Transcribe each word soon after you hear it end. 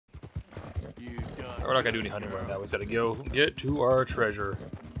We're not gonna do any hunting right now. We just gotta go get to our treasure.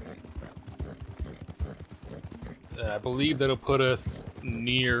 And I believe that'll put us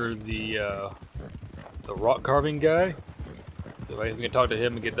near the rock carving guy. So I can talk to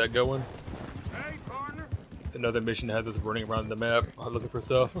him and get that going. Hey, partner. It's another mission that has us running around the map looking for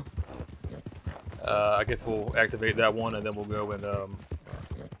stuff. I guess we'll activate that one and then we'll go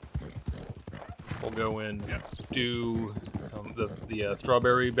and do some the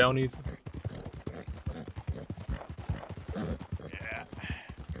strawberry bounties. Yeah,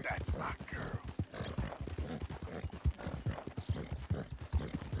 that's my girl.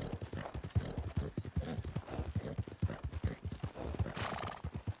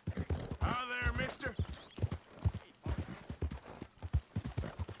 Hi there, mister.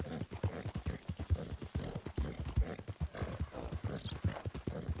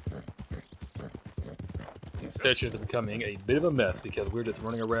 These sessions are becoming a bit of a mess because we're just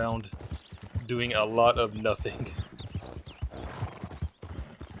running around doing a lot of nothing.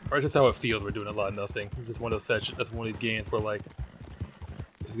 Or just how it feels, we're doing a lot of nothing. It's just one of those sessions, that's one of these games where like,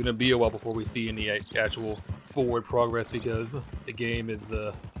 it's gonna be a while before we see any actual forward progress because the game is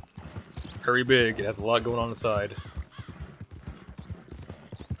very big, it has a lot going on inside.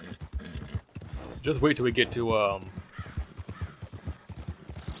 Just wait till we get to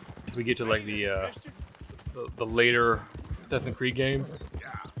like the later Assassin's Creed games,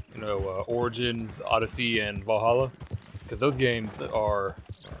 you know, Origins, Odyssey, and Valhalla, because those games are,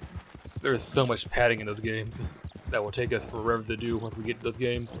 there's so much padding in those games that will take us forever to do once we get to those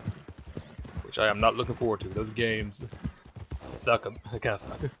games, which I am not looking forward to. Those games suck. They kind of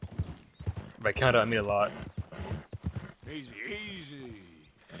suck. By kind of, I mean a lot. Easy, easy.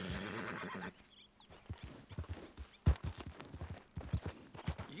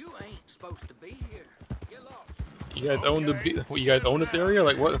 You ain't supposed to be here. Get lost. You guys own you guys own this area?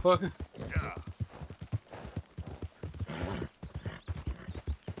 Like what the fuck? Yeah.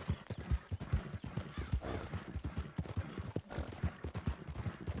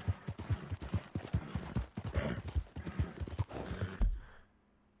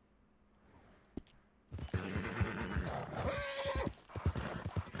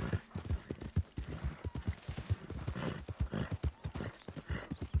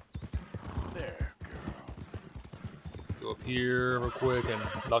 There, girl. Let's go up here real quick and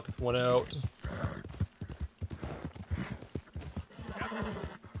knock this one out.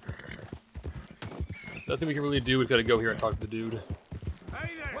 Nothing we can really do is gotta go here and talk to the dude.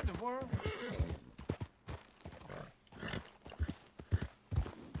 Hey there. What the world?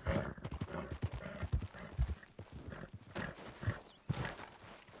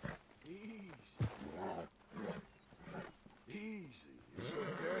 Easy. Easy. It's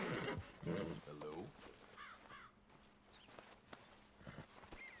okay. Hello.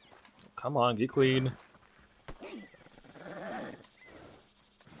 Come on, get clean.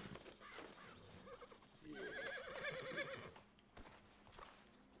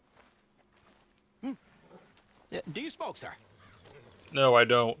 Do you smoke, sir? No, I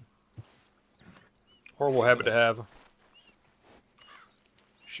don't. Horrible habit to have.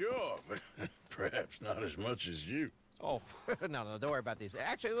 Sure, but perhaps not as much as you. Oh, no, don't worry about these.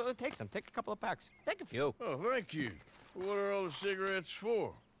 Actually, take some. Take a couple of packs. Take a few. Oh, thank you. What are all the cigarettes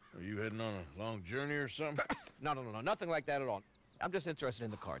for? Are you heading on a long journey or something? No, nothing like that at all. I'm just interested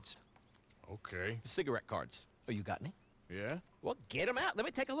in the cards. Okay. The cigarette cards. Oh, you got any? Yeah? Well, get them out. Let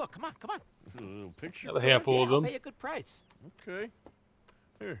me take a look. Come on. A little picture? Have a handful of I'll them. pay a good price. Okay.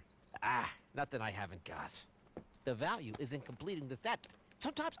 Here. Nothing I haven't got. The value is in completing the set.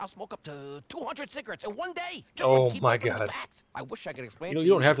 Sometimes I'll smoke up to 200 cigarettes in one day. Just Oh for keep my opening the God. packs. I wish I could explain. You know, to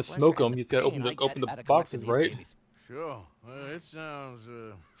you don't have to the smoke pleasure them. and You just gotta pain I open the get out of boxes, collecting these right? babies. Sure. It sounds,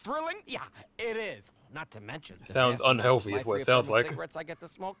 Thrilling? Yeah, it is. Not to mention. the Sounds vast amounts of unhealthy is what it sounds life-reaffirming like. Cigarettes I get to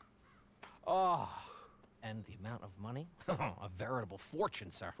smoke. Oh, and the amount of money? A veritable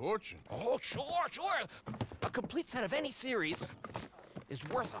fortune, sir. fortune. Oh, sure. A complete set of any series is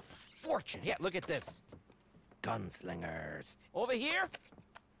worth a fortune. Yeah, look at this. Gunslingers. Over here,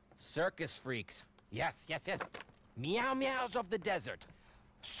 circus freaks. Yes. Meow meows of the desert.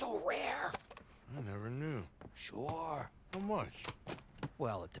 So rare. I never knew. Sure. How much?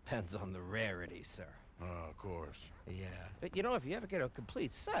 Well, it depends on the rarity, sir. Oh, of course. Yeah. But, you know, if you ever get a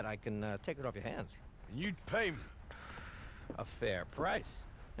complete set, I can take it off your hands. And you'd pay me. A fair price.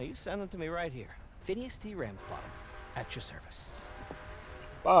 Now, you send them to me right here. Phineas T. Ramsbottom, at your service.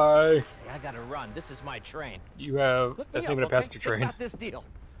 Bye. Okay, I gotta run. This is my train. You have. Look That's me even a up, okay? passenger Think train. about this deal.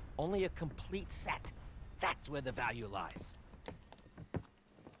 Only a complete set. That's where the value lies.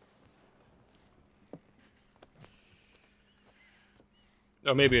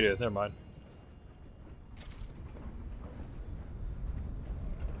 Oh, maybe it is. Never mind.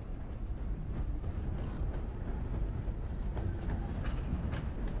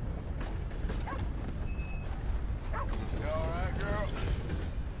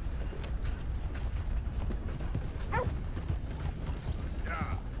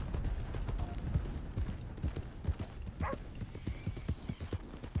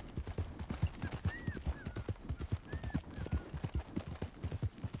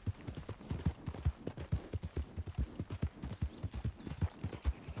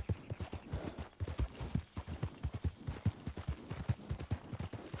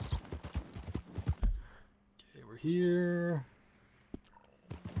 here.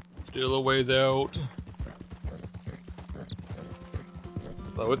 Still a ways out.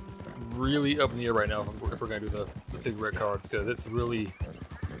 So it's really up in the air right now if we're gonna do the cigarette cards, because it's really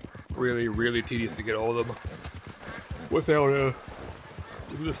tedious to get all of them without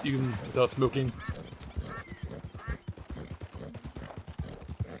without smoking.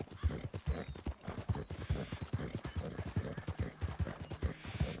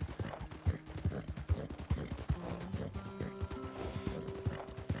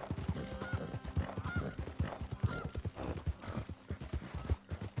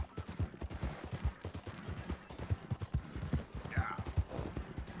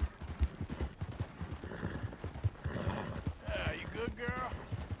 Good girl.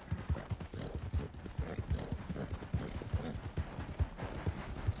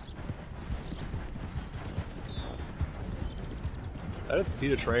 I just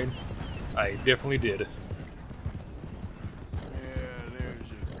beat a train. I definitely did. Yeah,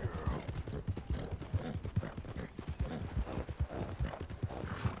 there's a girl.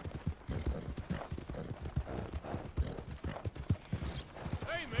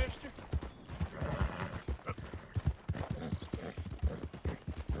 Hey, mister.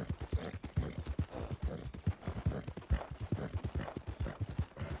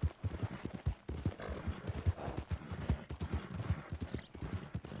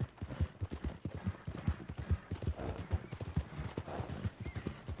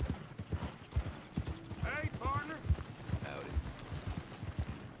 Hey, partner. Howdy.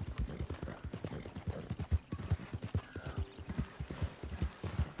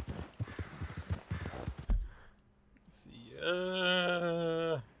 Let's see.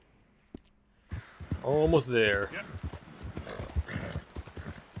 Almost there. Yep.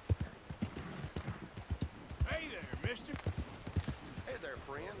 Hey there, mister. Hey there,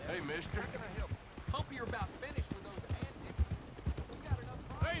 friend. Hey, mister. How can I help? Hope you're about finished with those antics. We got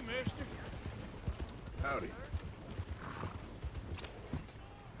enough time. Hey, mister. Howdy.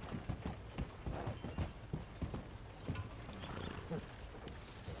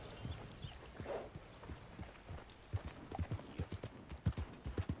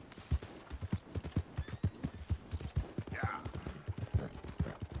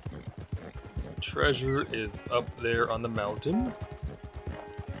 Treasure is up there on the mountain.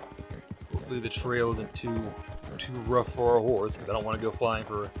 Hopefully the trail isn't too rough for our horse, because I don't want to go flying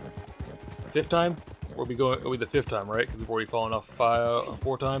for a fifth time. Or it'll be the fifth time, right? Because we've already fallen off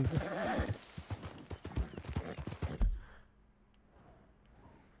 4 times.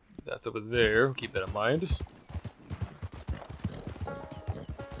 That's over there. Keep that in mind.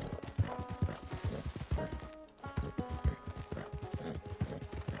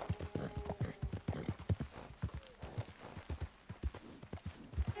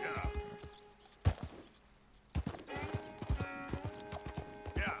 Yeah.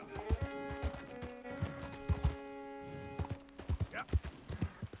 Yeah. Yeah.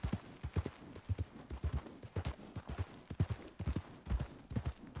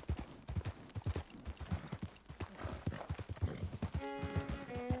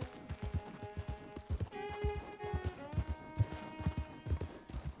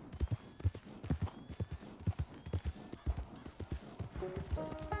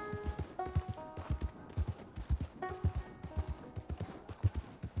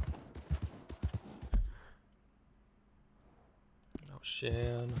 No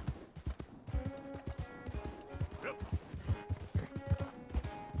Shan. Yep.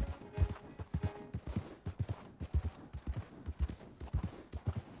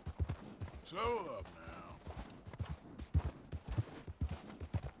 Slow up now.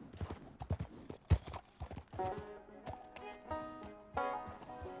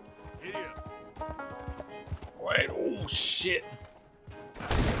 Idiot. Wait, oh shit.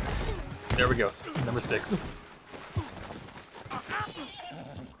 There we go. Number 6.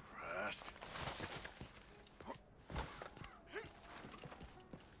 Christ.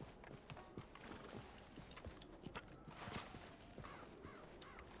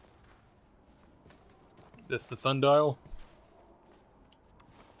 This the sundial.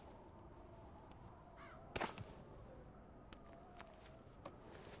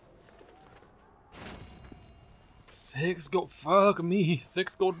 Six gold. Fuck me.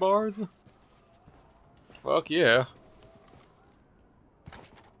 6 gold bars. Fuck yeah.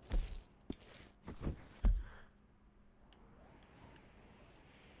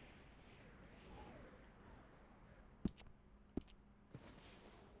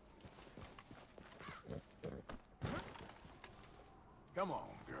 Come on,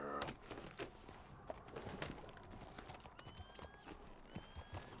 girl.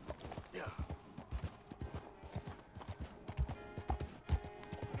 Yeah.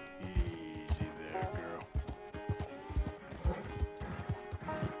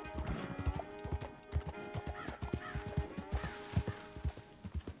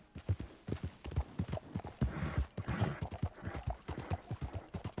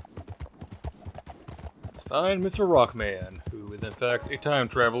 Find Mr. Rockman, who is in fact a time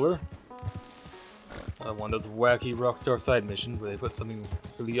traveler. One of those wacky Rockstar side missions where they put something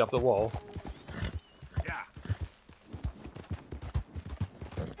really off the wall. Yeah.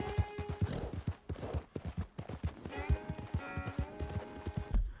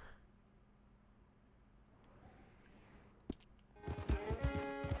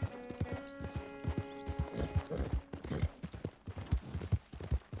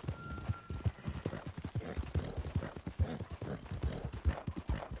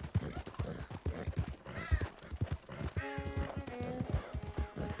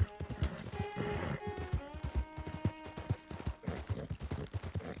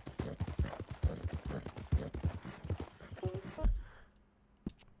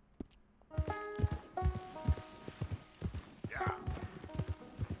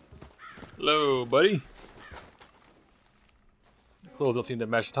 Hello, buddy. Clothes don't seem to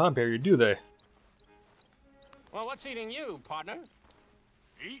match the time period, do they? Well, what's eating you, partner?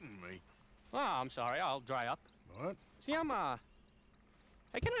 Eating me? Oh, I'm sorry, I'll dry up. What? See,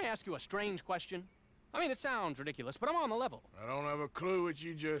 Hey, can I ask you a strange question? I mean, it sounds ridiculous, but I'm on the level. I don't have a clue what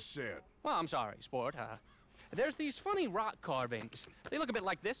you just said. Well, I'm sorry, sport. There's these funny rock carvings. They look a bit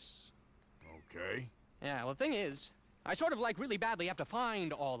like this. Okay. Yeah, well, the thing is, I sort of like really badly have to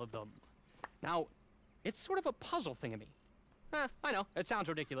find all of them. Now, it's sort of a puzzle thing of me. I know, it sounds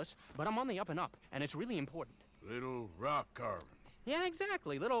ridiculous, but I'm on the up and up, and it's really important. Little rock carvings. Yeah,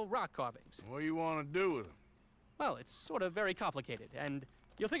 exactly, little rock carvings. What do you want to do with them? Well, it's sort of very complicated, and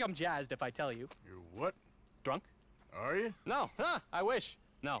you'll think I'm jazzed if I tell you. You're what? Drunk? Are you? No, I wish.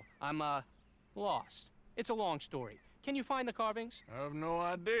 No, I'm, lost. It's a long story. Can you find the carvings? I have no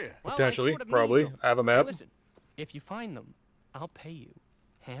idea. Well, Potentially, I sort of probably. need them. I have a Hey, map. listen, if you find them, I'll pay you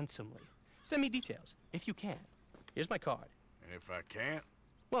handsomely. Send me details, if you can. Here's my card. And if I can't?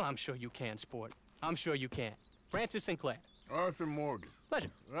 Well, I'm sure you can, sport. I'm sure you can. Francis Sinclair. Arthur Morgan. Pleasure.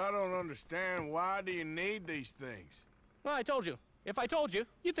 I don't understand. Why do you need these things? Well, I told you. If I told you,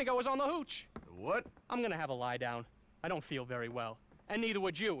 you'd think I was on the hooch. The what? I'm gonna have a lie down. I don't feel very well. And neither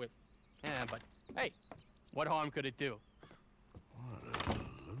would you if... but, hey, what harm could it do? What a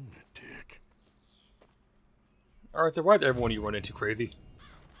lunatic. Alright, so why is everyone you run into crazy?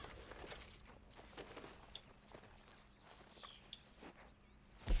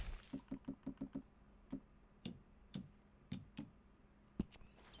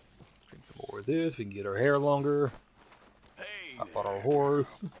 Drink some more of this, we can get our hair longer. Hey, Hop on our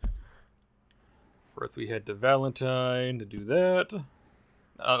horse. First we head to Valentine to do that.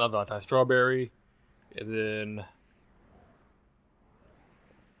 Not Valentine, Strawberry. And then...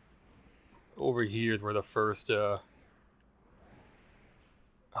 over here is where the first, I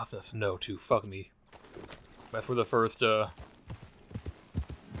was gonna snow too, fuck me. That's where the first,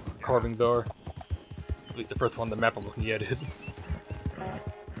 carvings are. At least the first one on the map I'm looking at is.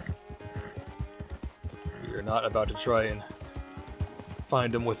 We are not about to try and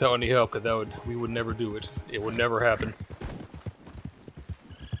find them without any help, because we would never do it. It would never happen.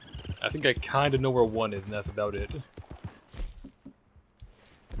 I think I kind of know where one is, and that's about it.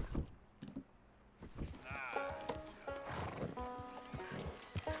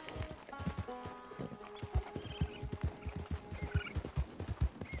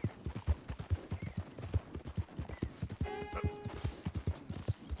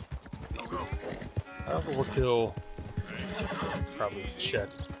 I don't know what kill. Probably check.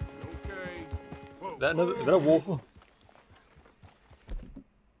 okay. Whoa, Is that a wolf?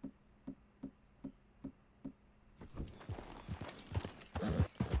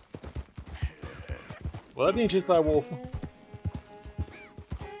 Well, that being chased by a wolf.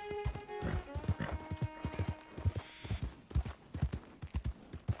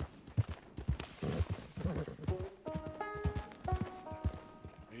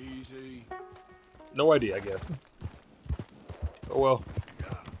 Easy. No idea, I guess. Oh well.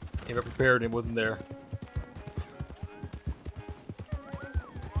 Came up prepared and it wasn't there.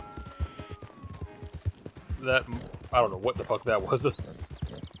 That, I don't know what the fuck that was.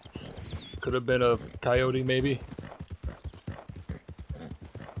 Could have been a coyote, maybe.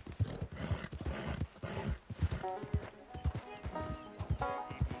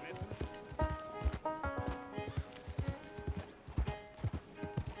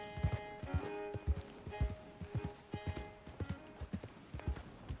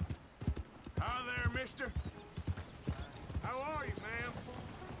 Hi there, mister. How are you, ma'am?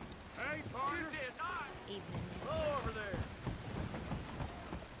 Hey, partner. Go over there.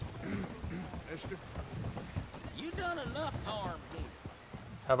 Mister. You done enough harm here.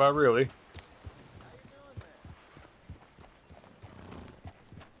 Have I really?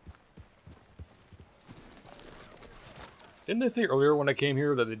 Didn't they say earlier when I came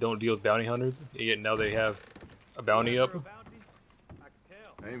here that they don't deal with bounty hunters? Yet now they have a bounty up.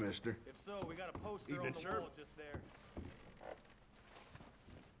 Hey, mister. If so, we got a poster Evening, on the sir. wall just there.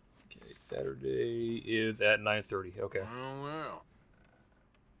 Okay, Saturday is at 9:30. Okay. Well.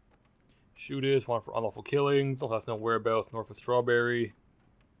 Shooters, one for unlawful killings. Also has no whereabouts north of Strawberry.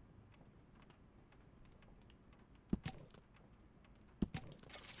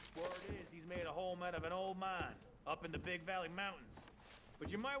 Word is he's made a home out of an old mine up in the Big Valley Mountains.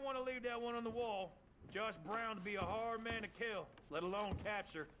 But you might want to leave that one on the wall. Josh Brown to be a hard man to kill, let alone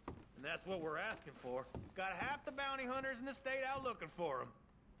capture. And that's what we're asking for. Got half the bounty hunters in the state out looking for him.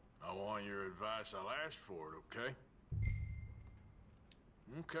 I want your advice. I'll ask for it, okay?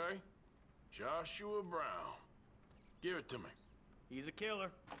 Okay. Joshua Brown. Give it to me. He's a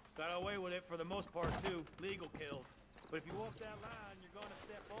killer. Got away with it for the most part, too. Legal kills. But if you walk that line, you're going to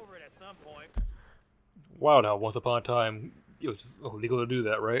step over it at some point. Wow, now, once upon a time, it was just illegal to do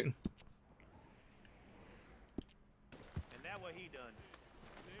that, right? And that what he done.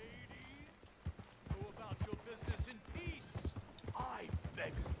 Ladies, go about your business in peace. I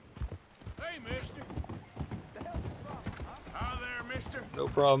beg. Hey, mister. The hell's the problem, huh? Hi there, mister. No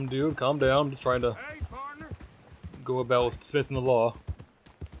problem, dude. Calm down. I'm just trying to Hey, partner. go about dismissing the law.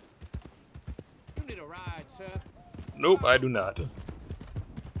 You need a ride, sir. Nope, I do not.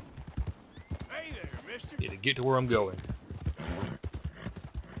 Hey there, mister. Need to get to where I'm going.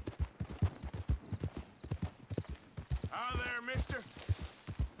 Hi there, mister.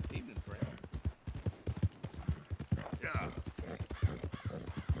 Evening, friend. Yeah.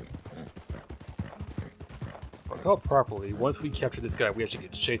 If I recall properly, once we capture this guy, we actually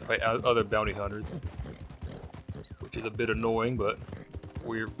get chased by other bounty hunters. Which is a bit annoying, but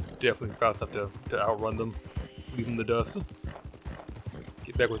we're definitely fast enough to outrun them. Leave them in the dust.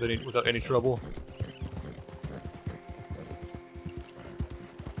 Get back without any trouble.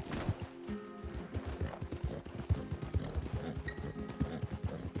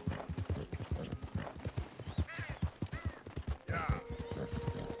 Yeah.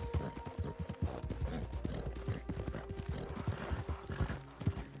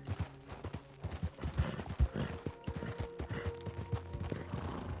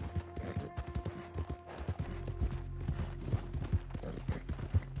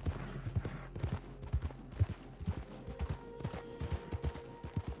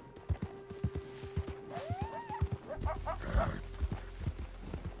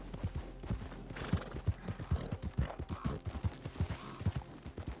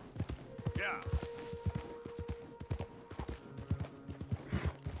 Yeah.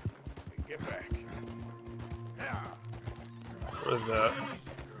 Get back. Yeah. What is that?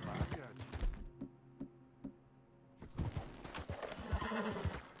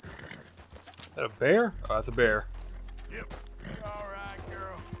 Is that a bear? Oh, that's a bear. Yep. All right,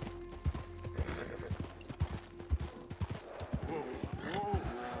 girl. Whoa, whoa,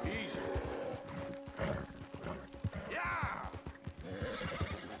 easy. Yeah.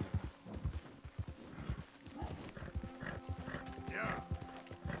 Yeah.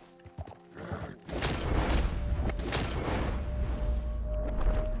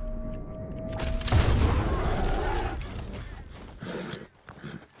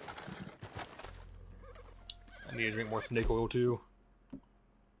 I need to drink more snake oil too.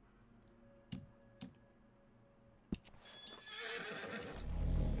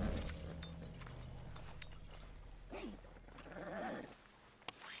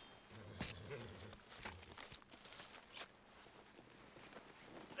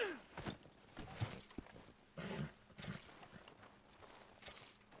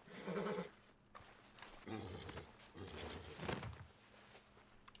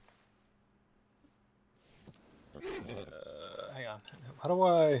 Hang on. How do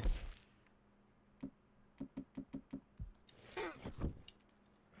I...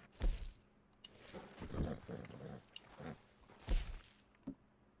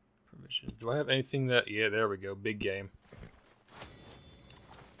 Permissions. Do I have anything that... Yeah, there we go. Big game.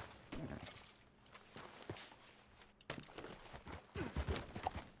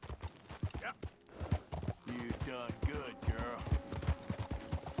 You done good, girl.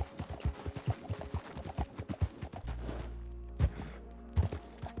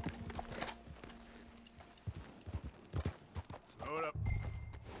 Slow it up.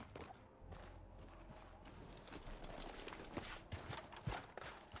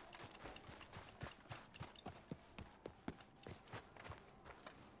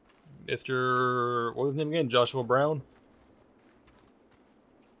 Mr... What was his name again? Joshua Brown?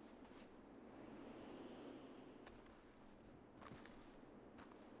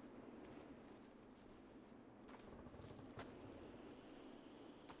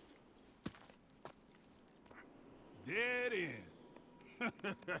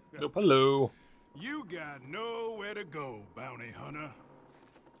 Oh, hello. You got nowhere to go, bounty hunter.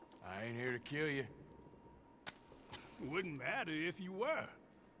 I ain't here to kill you. Wouldn't matter if you were.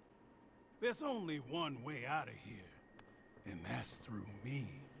 There's only one way out of here, and that's through me.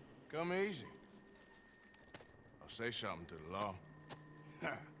 Come easy. I'll say something to the law.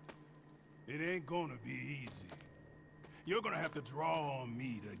 It ain't gonna be easy. You're gonna have to draw on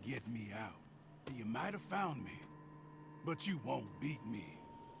me to get me out. You might have found me, but you won't beat me,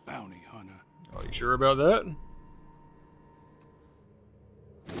 bounty hunter. Are you sure about that?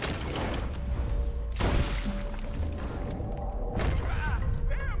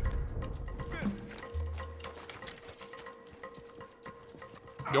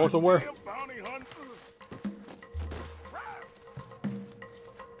 Going somewhere? Bounty hunter.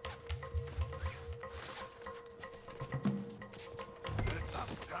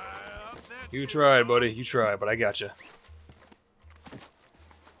 You tried, buddy. You tried, but I got you.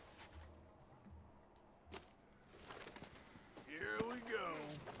 Here we go.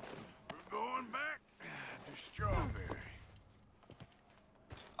 We're going back to Strawberry.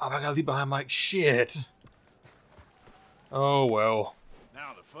 Oh, I gotta leave behind my shit. Oh well.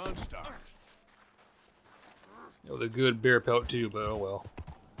 Now the fun starts. It was a good bear pelt too, but oh well.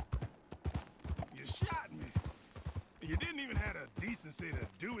 You shot me. You didn't even have the decency to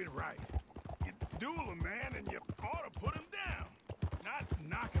do it right. You duel a man and you ought to put him down. Not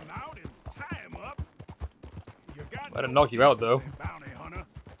knock him out and tie him up. You got I didn't knock you out, though. decency, bounty hunter.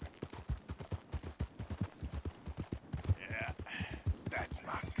 Yeah, that's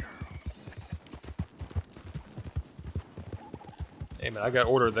my girl. Hey man, I got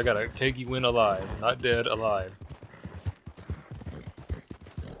orders. I gotta take you in alive, not dead, alive.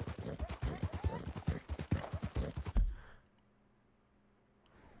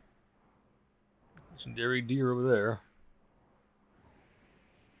 Legendary deer over there.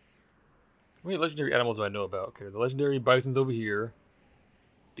 How many legendary animals do I know about? Okay, the legendary bison's over here.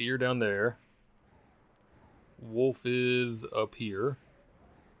 Deer down there. Wolf is up here.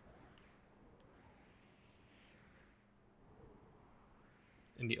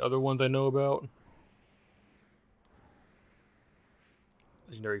 And the other ones I know about?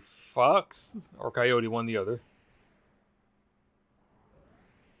 Legendary fox or coyote, one or the other.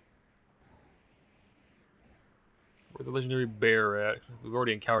 Where's the legendary bear at? We've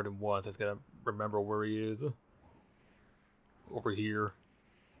already encountered him once. I just gotta remember where he is. Over here.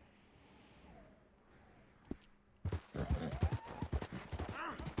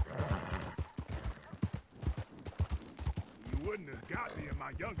 You wouldn't have got me in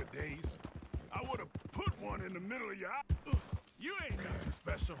my younger days. I would have put one in the middle of your eye. You ain't nothing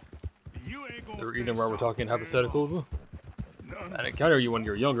special. You ain't gonna The stay reason why we're talking soft, man. hypotheticals. None I of didn't us counter you when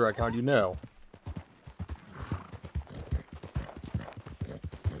you were younger, I count you now.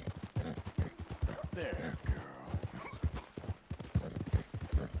 There, girl.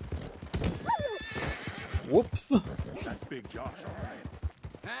 Whoops. That's Big Josh, all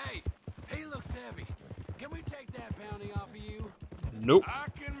right. Hey, he looks heavy. Can we take that bounty off of you? Nope. I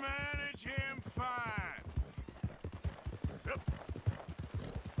can manage him fine.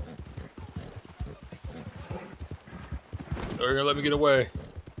 Oh, you're gonna let me get away.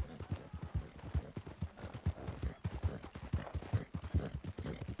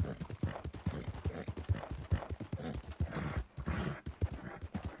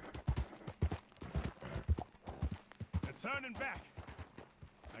 And turning back.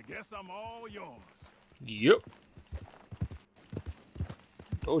 I guess I'm all yours. Yep.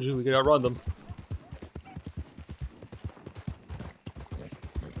 Told you we could outrun them.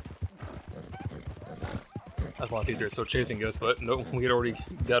 I just want to see if they're still chasing us, but no, we had already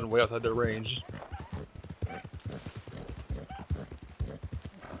gotten way outside their range.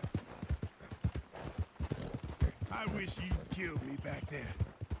 I wish you'd killed me back there.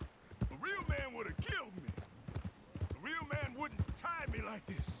 A real man would have killed me. A real man wouldn't tie me like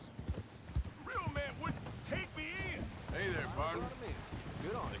this. A real man wouldn't take me in. Hey there, partner.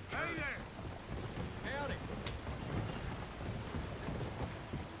 Good on Hey there. Howdy.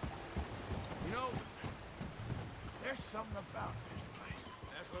 You know, there's something about this place.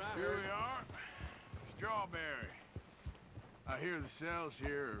 That's what I Here heard. we are. Strawberry. I hear the cells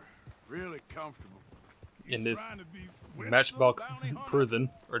here are really comfortable. In this Trying to be Winslow, matchbox bounty hunter? prison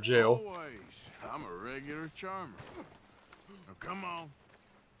or jail. Always. I'm a regular charmer. Now come on.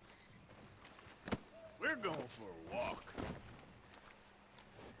 We're going for a walk.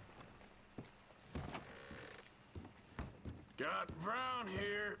 Got Brown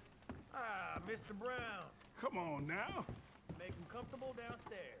here. Ah, Mr. Brown. Come on now. Make him comfortable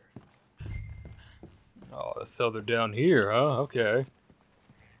downstairs. Oh, the cells are down here, huh? Okay.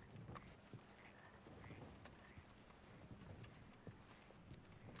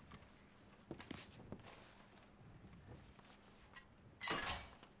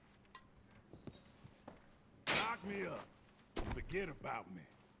 Knock me up. Forget about me.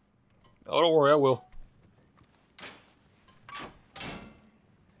 Oh, don't worry, I will.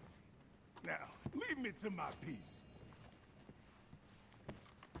 Now, leave me to my peace.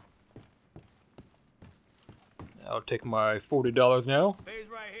 I'll take my $40 now. Pays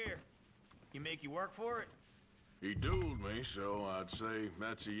right here. You make you work for it? He dueled me, so I'd say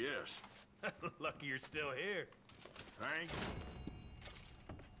that's a yes. Lucky you're still here. Thanks.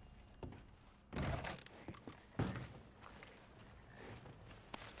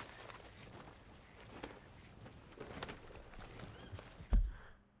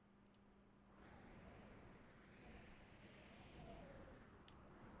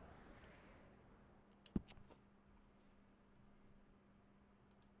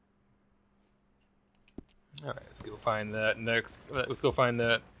 Alright, let's go find that next. Let's go find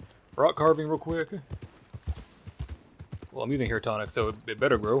that rock carving real quick. Well, I'm using hair tonic, so it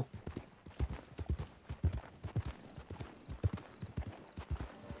better grow.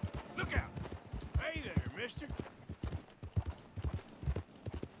 Look out! Hey there, mister.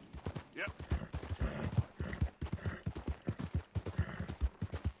 Yep.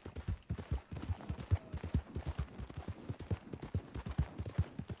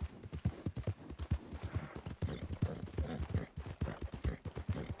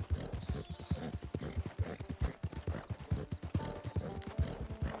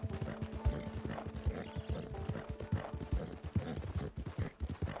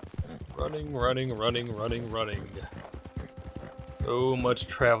 Running. So much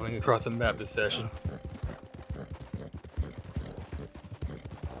traveling across the map this session.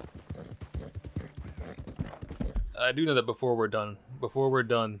 I do know that before we're done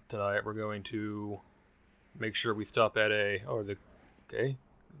tonight, we're going to make sure we stop at the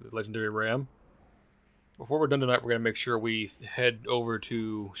legendary ram. Before we're done tonight, we're going to make sure we head over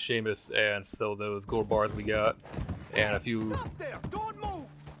to Seamus and sell those gold bars we got, and a few... Stop there! Don't move!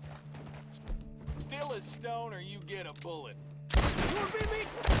 Still as stone or you get a bullet. You will be me?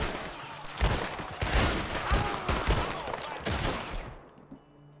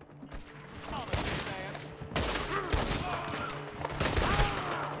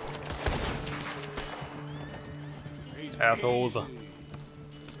 Assholes.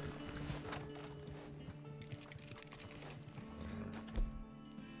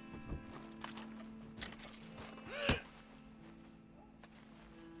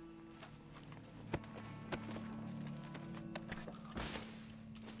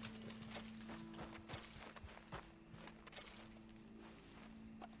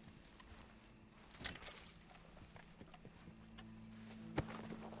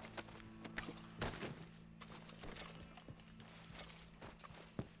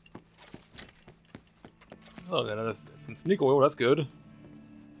 Oh, yeah, that's some sneak oil, that's good.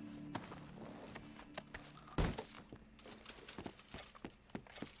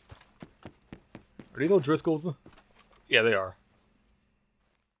 Are these all Driscolls? Yeah, they are.